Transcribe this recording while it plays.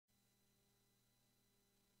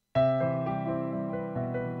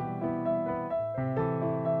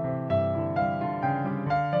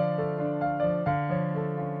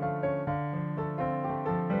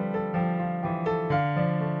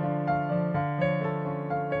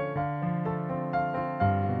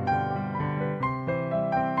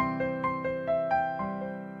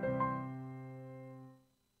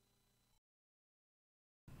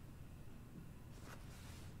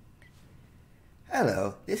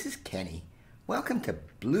Hello, this is Kenny. Welcome to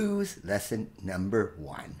Blues Lesson number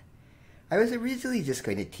 1. I was originally just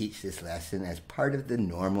going to teach this lesson as part of the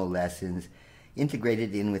normal lessons,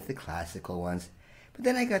 integrated in with the classical ones, but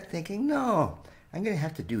then I got thinking, no, I'm going to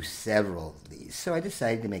have to do several of these, so I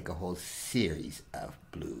decided to make a whole series of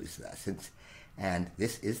blues lessons, and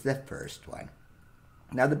this is the first one.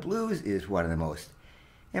 Now, the blues is one of the most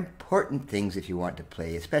important things if you want to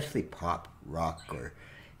play, especially pop, rock, or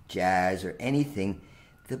jazz, or anything.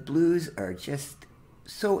 The blues are just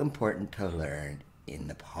so important to learn in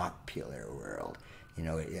the popular world. You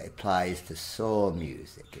know, it applies to soul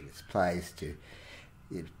music, it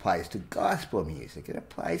applies to gospel music, it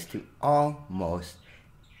applies to almost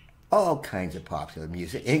all kinds of popular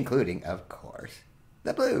music, including, of course,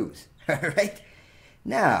 the blues. All right?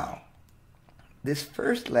 Now, this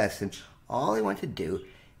first lesson, all I want to do,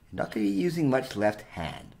 I'm not going to be using much left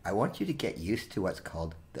hand. I want you to get used to what's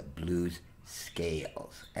called the blues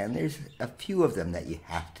scales. And there's a few of them that you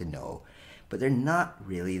have to know, but they're not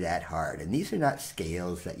really that hard. And these are not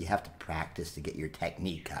scales that you have to practice to get your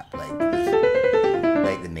technique up like this,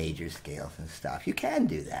 like the major scales and stuff. You can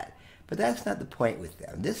do that, but that's not the point with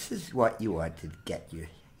them. This is what you want to get your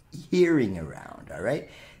hearing around, all right?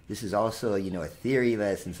 This is also, a theory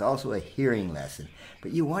lesson. It's also a hearing lesson.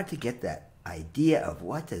 But you want to get that idea of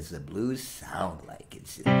what does the blues sound like.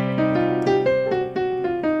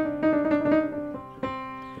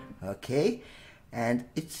 Okay? And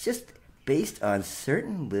it's just based on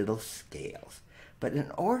certain little scales. But in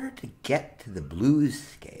order to get to the blues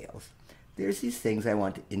scales, there's these things I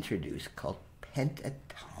want to introduce called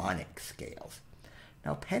pentatonic scales.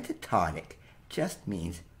 Now, pentatonic just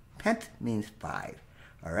means, pent means 5.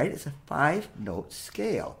 All right? It's a 5-note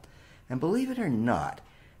scale. And believe it or not,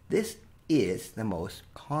 this is the most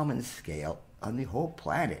common scale on the whole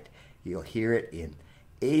planet. You'll hear it in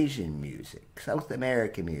Asian music, South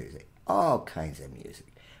American music, all kinds of music.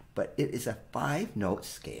 But it is a 5-note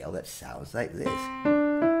scale that sounds like this.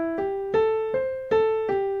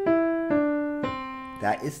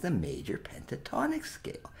 That is the major pentatonic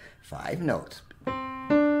scale. 5 notes.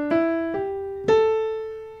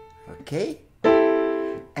 Okay?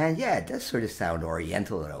 And yeah, it does sort of sound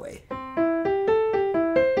oriental in a way.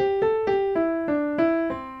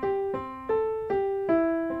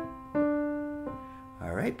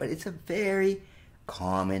 But it's a very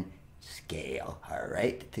common scale, all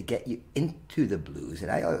right, to get you into the blues, and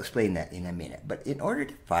I'll explain that in a minute. But in order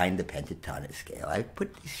to find the pentatonic scale, I've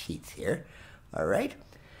put these sheets here, all right?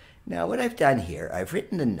 Now, what I've done here, I've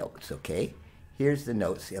written the notes, okay? Here's the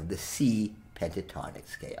notes of the C pentatonic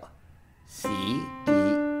scale. C, D,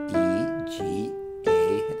 E, G,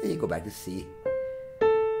 A, and then you go back to C.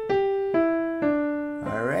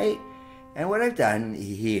 All right? And what I've done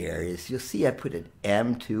here is, you'll see I put an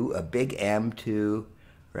M2, a big M2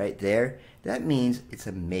 right there. That means it's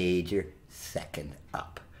a major second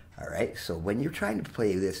up, all right? So when you're trying to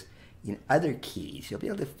play this in other keys, you'll be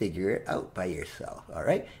able to figure it out by yourself, all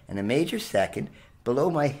right? And a major second, below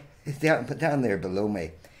my, down there below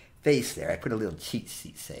my face there, I put a little cheat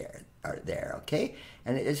sheet there, okay?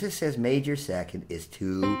 And it just says major second is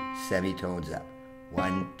 2 semitones up.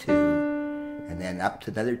 1, 2. And then up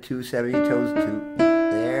to another 2 semitones, 2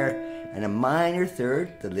 there, and a minor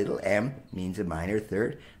third. The little M means a minor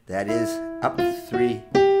third. That is up 3,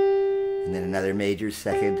 and then another major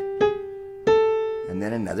second, and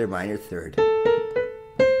then another minor third.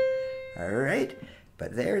 All right,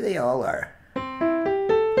 but there they all are.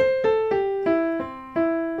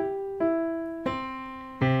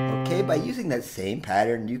 Okay, by using that same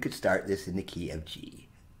pattern, you could start this in the key of G.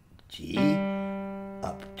 G,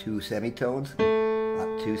 up 2 semitones,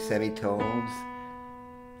 up 2 semitones,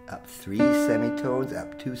 up 3 semitones,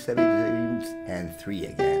 up 2 semitones, and 3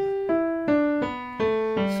 again.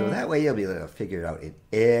 So that way you'll be able to figure it out in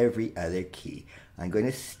every other key. I'm going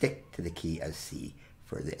to stick to the key of C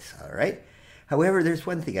for this, all right? However, there's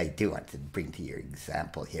one thing I do want to bring to your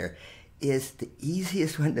example here, is the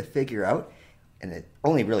easiest one to figure out, and it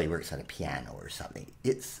only really works on a piano or something.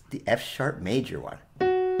 It's the F sharp major one.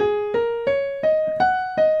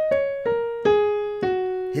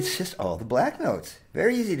 It's just all the black notes.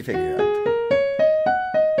 Very easy to figure out.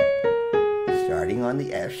 Starting on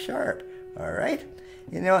the F sharp, all right?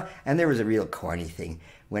 And there was a real corny thing.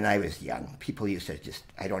 When I was young, people used to just,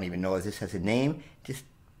 I don't even know if this has a name, just,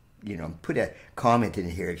 put a comment in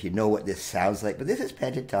here if you know what this sounds like. But this is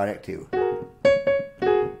pentatonic too.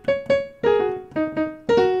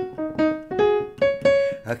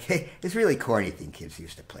 Okay? It's a really corny thing kids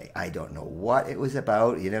used to play. I don't know what it was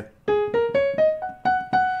about,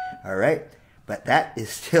 All right? but that is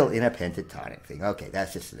still in a pentatonic thing. Okay,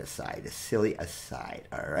 that's just an aside, a silly aside,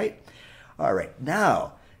 all right? All right,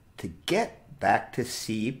 now, to get back to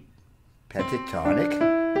C pentatonic,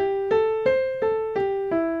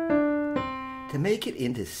 to make it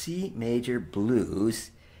into C major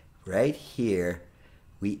blues, right here,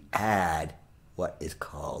 we add what is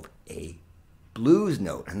called a blues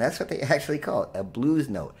note, and that's what they actually call it, a blues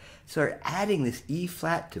note. So we're adding this E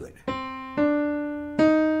flat to it.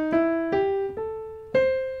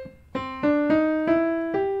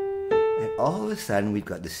 And all of a sudden we've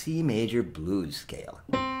got the C major blues scale.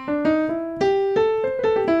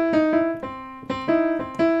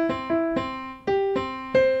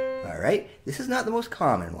 All right, this is not the most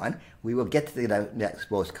common one. We will get to the next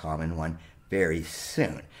most common one very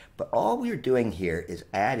soon. But all we're doing here is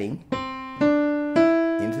adding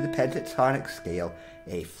into the pentatonic scale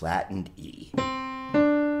a flattened E.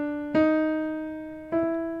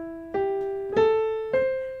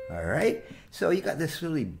 All right, so you got this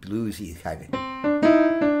really bluesy kind of.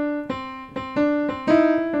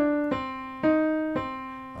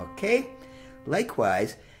 Okay,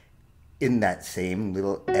 likewise, in that same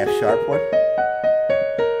little F sharp one,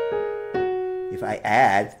 if I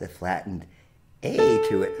add the flattened A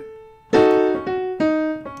to it,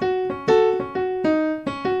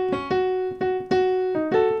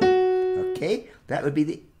 okay, that would be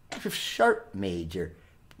the F sharp major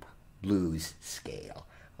blues scale.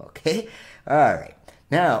 Okay, all right.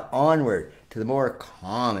 Now onward to the more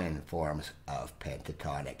common forms of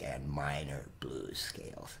pentatonic and minor blues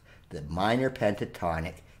scales. The minor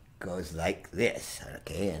pentatonic goes like this,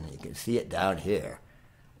 okay, and you can see it down here.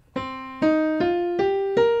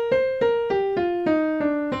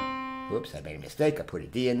 Oops, I made a mistake. I put a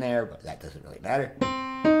D in there, but that doesn't really matter.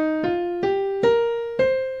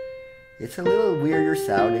 It's a little weirder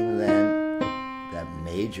sounding than that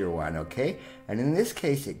major one, okay? And in this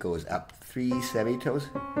case, it goes up 3 semitones,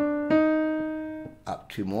 up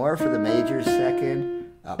 2 more for the major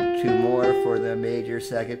second, up 2 more for the major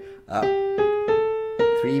second, up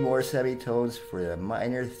 3 more semitones for the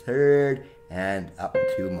minor third, and up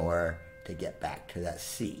 2 more to get back to that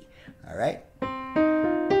C, all right?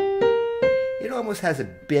 It almost has a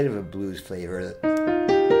bit of a blues flavor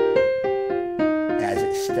as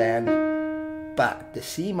it stands, but the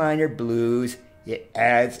C minor blues, it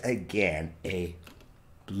adds again a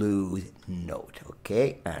blues note,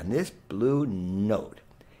 okay? And this blue note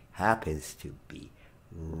happens to be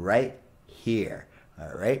right here,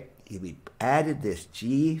 all right? We added this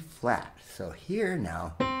G flat, so here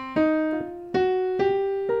now,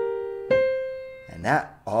 and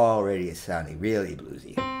that already is sounding really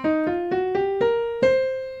bluesy.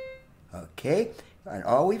 Okay, and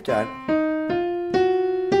all we've done,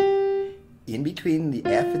 in between the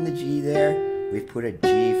F and the G there, we've put a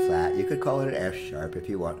G flat. You could call it an F sharp if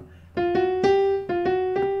you want.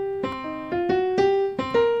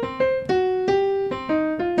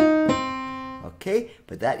 Okay,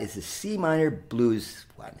 but that is the C minor blues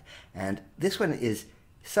one. And this one is,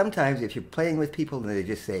 sometimes if you're playing with people, they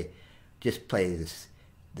just say, just play this,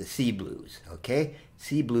 the C blues, okay?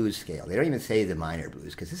 C blues scale. They don't even say the minor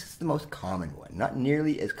blues because this is the most common one, not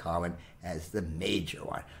nearly as common as the major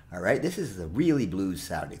one, all right? This is the really blues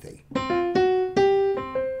sounding thing.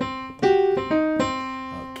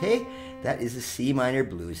 Okay, that is the C minor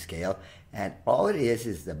blues scale, and all it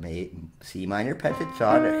is the C minor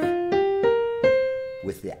pentatonic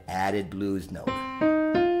with the added blues note.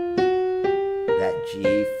 That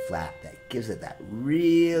G flat, that gives it that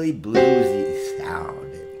really bluesy sound.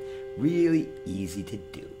 Really easy to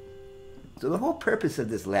do. So the whole purpose of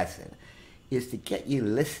this lesson is to get you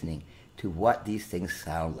listening to what these things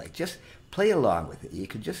sound like. Just play along with it. You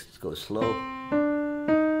could just go slow.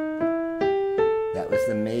 That was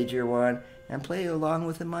the major one, and play along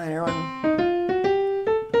with the minor one.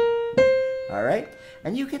 All right?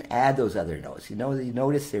 And you can add those other notes. You know, you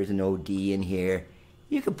notice there's no D in here.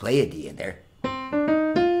 You can play a D in there.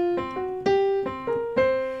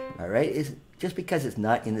 All right? Just because it's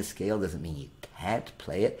not in the scale doesn't mean you can't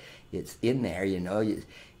play it. It's in there, you know.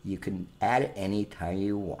 You can add it any time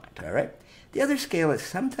you want, all right? The other scale that's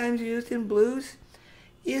sometimes used in blues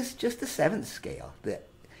is just the 7th scale.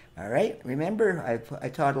 All right? Remember, I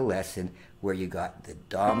taught a lesson where you got the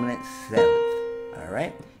dominant 7th, all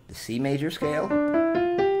right? The C major scale.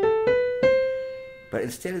 But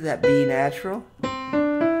instead of that B natural,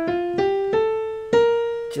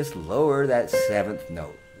 just lower that 7th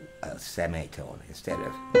note. A semitone instead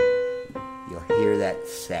of, you'll hear that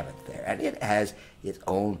 7th there, and it has its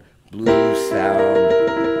own blues sound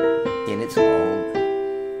in its own,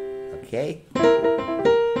 okay?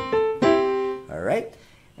 All right,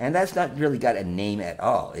 And that's not really got a name at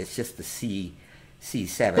all. It's just the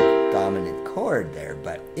C7 dominant chord there,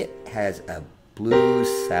 but it has a blues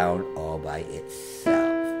sound all by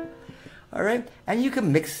itself. All right, and you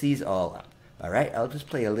can mix these all up. All right, I'll just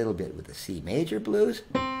play a little bit with the C major blues,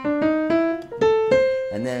 and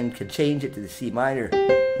then can change it to the C minor,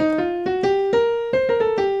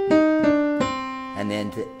 and then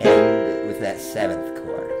to end with that 7th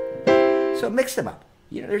chord. So mix them up.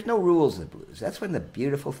 You know, there's no rules in the blues. That's one of the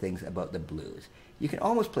beautiful things about the blues. You can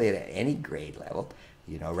almost play it at any grade level.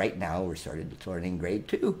 You know, right now we're starting to learn in grade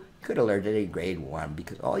 2. You could have learned it in grade 1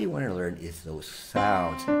 because all you want to learn is those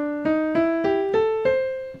sounds.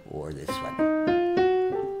 Or this one.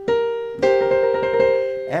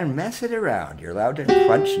 And mess it around. You're allowed to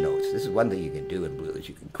crunch notes. This is one thing you can do in blues.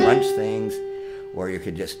 You can crunch things, or you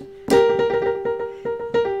can just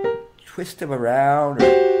twist them around.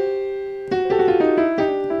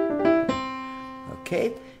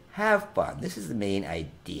 Okay? Have fun. This is the main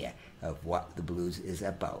idea of what the blues is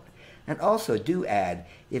about. And also do add,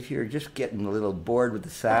 if you're just getting a little bored with the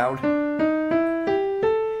sound,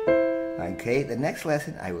 okay, the next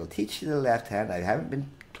lesson I will teach you the left hand. I haven't been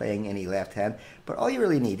playing any left hand, but all you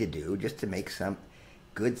really need to do just to make some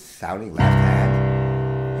good sounding left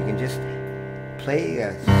hand, you can just play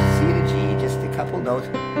a C to G, just a couple notes,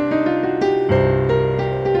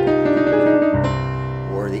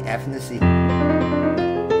 or the F and the C.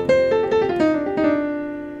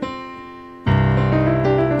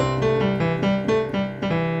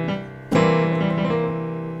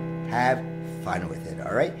 Have fun with it,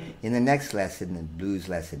 all right? In the next lesson, in blues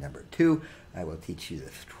lesson number 2, I will teach you the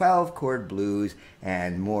 12-chord blues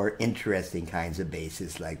and more interesting kinds of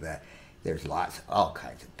basses like that. There's all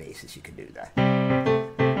kinds of basses you can do that.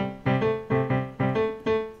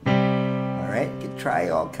 All right, you can try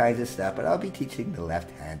all kinds of stuff, but I'll be teaching the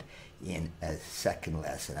left hand in a second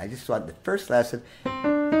lesson. I just want the first lesson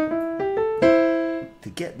to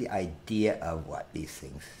get the idea of what these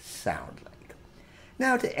things sound like.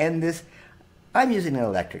 Now to end this, I'm using an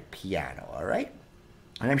electric piano, all right?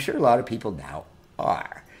 And I'm sure a lot of people now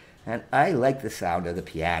are. And I like the sound of the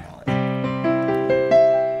piano.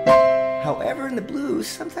 However, in the blues,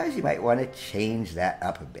 sometimes you might want to change that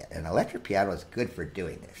up a bit. An electric piano is good for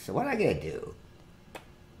doing this. So what I'm going to do,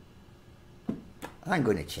 I'm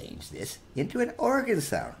going to change this into an organ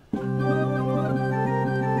sound. All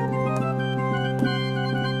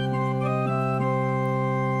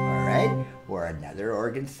right? Or another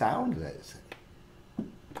organ sound.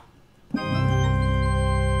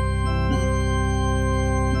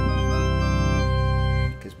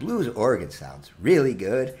 Blues organ sounds really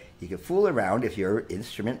good. You can fool around if your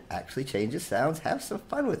instrument actually changes sounds. Have some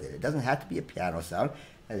fun with it. It doesn't have to be a piano sound.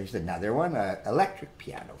 There's another one, an electric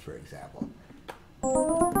piano, for example.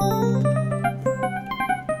 All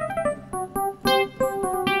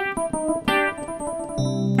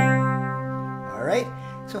right,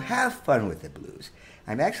 so have fun with the blues.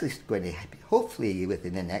 I'm actually going to, hopefully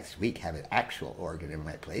within the next week, have an actual organ in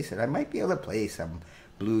my place, and I might be able to play some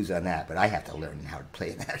blues on that, but I have to learn how to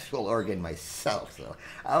play an actual organ myself, so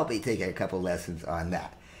I'll be taking a couple lessons on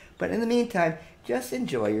that. But in the meantime, just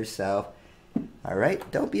enjoy yourself, all right?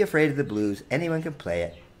 Don't be afraid of the blues. Anyone can play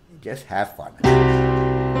it. Just have fun.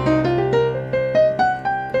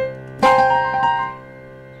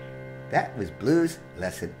 That was blues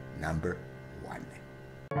lesson number